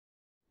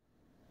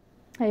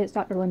Hey, it's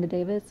Dr. Linda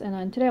Davis,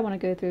 and today I want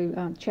to go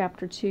through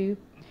Chapter 2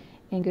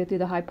 and go through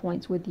the high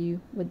points with you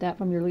with that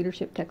from your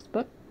leadership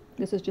textbook.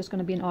 This is just going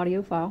to be an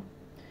audio file.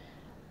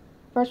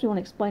 First, we want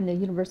to explain the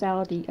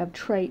universality of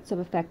traits of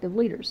effective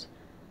leaders.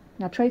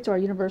 Now, traits are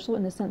universal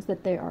in the sense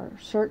that there are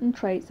certain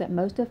traits that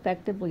most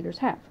effective leaders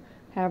have.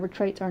 However,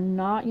 traits are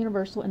not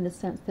universal in the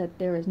sense that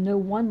there is no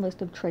one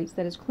list of traits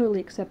that is clearly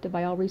accepted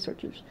by all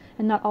researchers,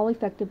 and not all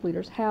effective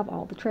leaders have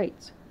all the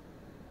traits.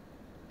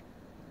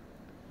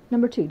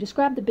 Number 2,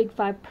 describe the big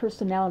 5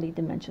 personality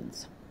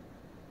dimensions.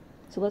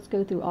 So let's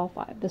go through all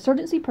 5. The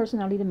Surgency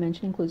personality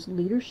dimension includes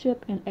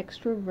leadership and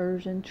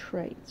extroversion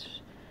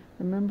traits.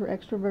 Remember,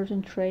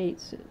 extroversion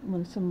traits,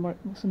 when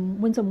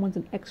someone's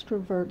an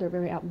extrovert, they're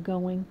very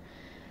outgoing.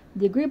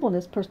 The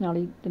agreeableness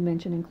personality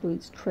dimension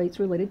includes traits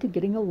related to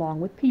getting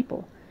along with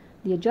people.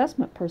 The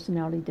adjustment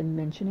personality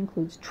dimension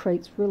includes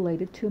traits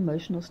related to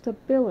emotional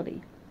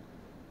stability.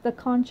 The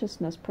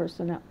conscientiousness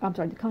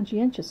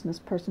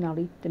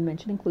personality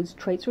dimension includes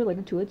traits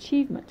related to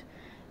achievement.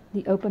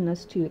 The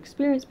openness to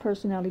experience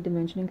personality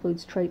dimension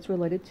includes traits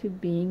related to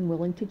being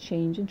willing to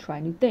change and try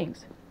new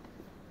things.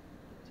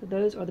 So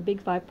those are the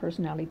big 5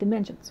 personality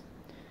dimensions.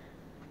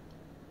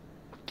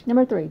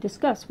 Number 3,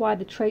 discuss why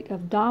the trait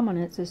of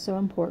dominance is so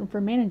important for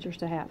managers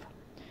to have.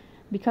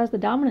 Because the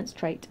dominance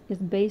trait is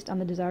based on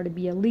the desire to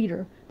be a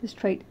leader, this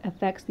trait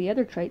affects the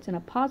other traits in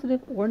a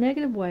positive or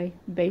negative way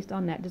based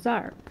on that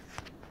desire.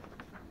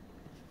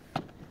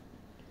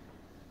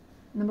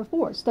 Number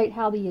 4, state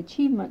how the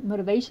achievement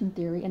motivation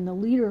theory and the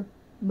leader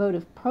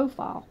motive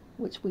profile,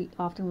 which we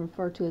often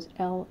refer to as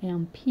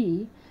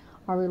LMP,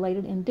 are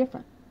related and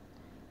different.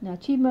 Now,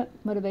 achievement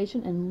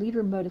motivation and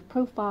leader motive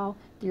profile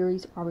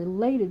theories are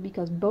related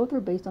because both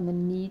are based on the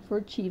need for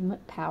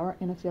achievement, power,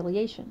 and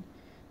affiliation.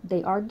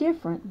 They are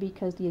different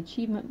because the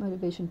achievement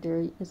motivation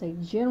theory is a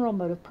general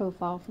motive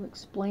profile for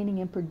explaining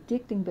and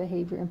predicting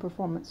behavior and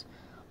performance,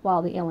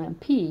 while the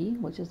LMP,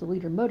 which is the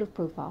leader motive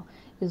profile,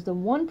 is the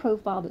one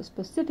profile that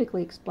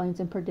specifically explains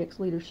and predicts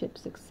leadership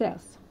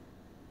success.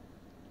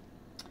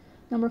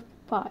 Number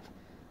 5,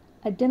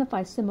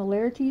 identify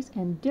similarities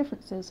and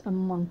differences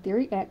among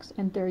Theory X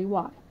and Theory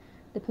Y,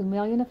 the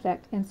Pygmalion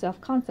effect and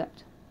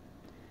self-concept.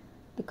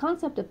 The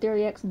concept of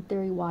Theory X and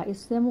Theory Y is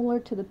similar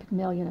to the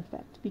Pygmalion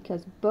effect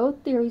because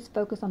both theories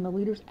focus on the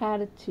leader's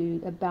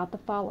attitude about the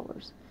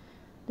followers.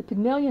 The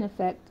Pygmalion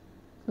effect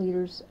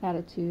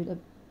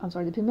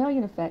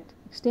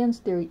extends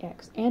Theory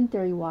X and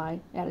Theory Y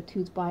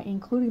attitudes by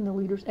including the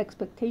leader's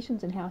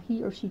expectations and how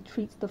he or she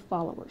treats the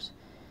followers,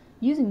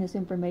 using this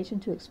information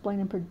to explain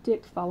and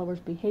predict followers'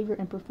 behavior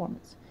and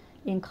performance.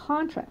 In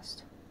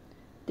contrast,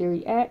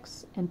 Theory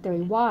X and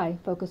Theory Y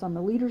focus on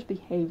the leader's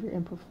behavior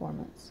and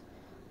performance.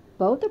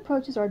 Both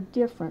approaches are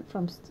different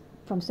from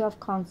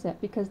self-concept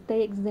because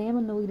they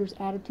examine the leader's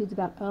attitudes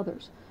about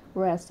others,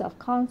 whereas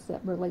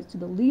self-concept relates to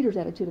the leader's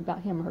attitude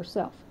about him or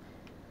herself.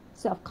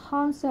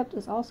 Self-concept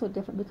is also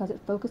different because it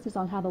focuses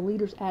on how the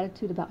leader's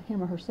attitude about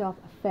him or herself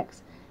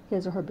affects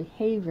his or her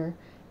behavior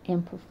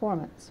and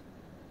performance.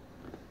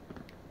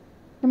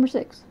 Number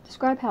 6,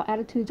 describe how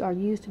attitudes are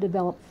used to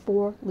develop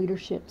 4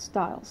 leadership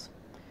styles.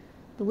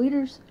 The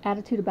leader's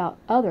attitude about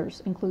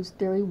others includes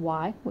Theory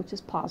Y, which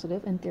is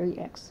positive, and Theory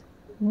X,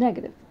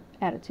 negative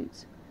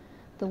attitudes.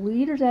 The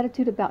leader's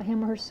attitude about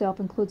him or herself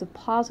includes a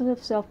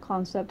positive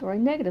self-concept or a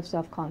negative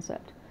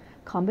self-concept.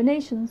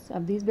 Combinations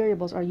of these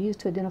variables are used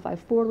to identify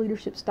 4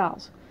 leadership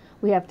styles.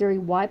 We have Theory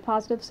Y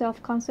positive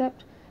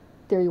self-concept,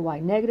 Theory Y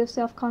negative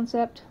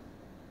self-concept,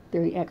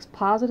 Theory X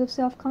positive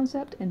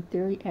self-concept, and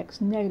Theory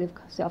X negative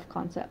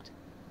self-concept.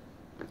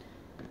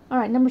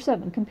 Alright, number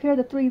 7, compare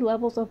the 3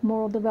 levels of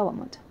moral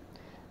development.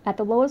 At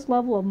the lowest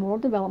level of moral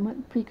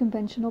development,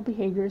 pre-conventional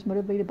behavior is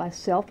motivated by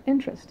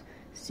self-interest,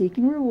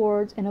 seeking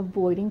rewards and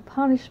avoiding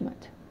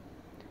punishment.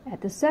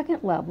 At the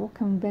second level,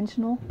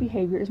 conventional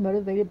behavior is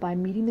motivated by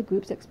meeting the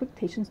group's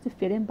expectations to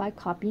fit in by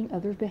copying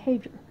others'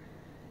 behavior.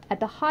 At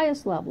the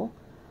highest level,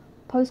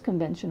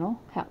 post-conventional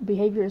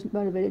behavior is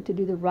motivated to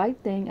do the right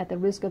thing at the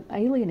risk of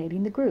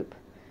alienating the group.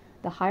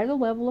 The higher the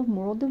level of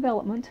moral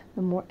development,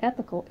 the more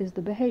ethical is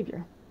the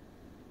behavior.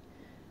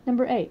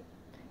 Number 8,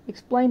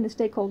 explain the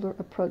stakeholder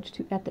approach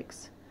to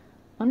ethics.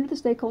 Under the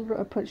stakeholder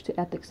approach to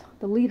ethics,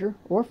 the leader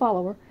or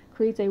follower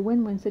creates a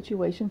win-win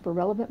situation for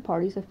relevant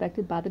parties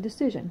affected by the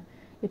decision.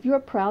 If you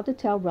are proud to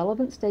tell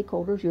relevant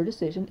stakeholders your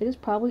decision, it is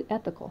probably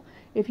ethical.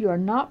 If you are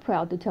not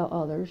proud to tell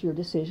others your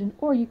decision,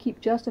 or you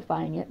keep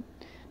justifying it,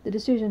 the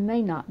decision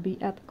may not be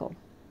ethical.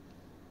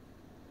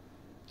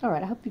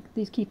 Alright, I hope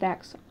these key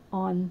facts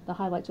on the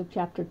highlights of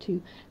Chapter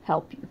 2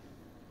 help you.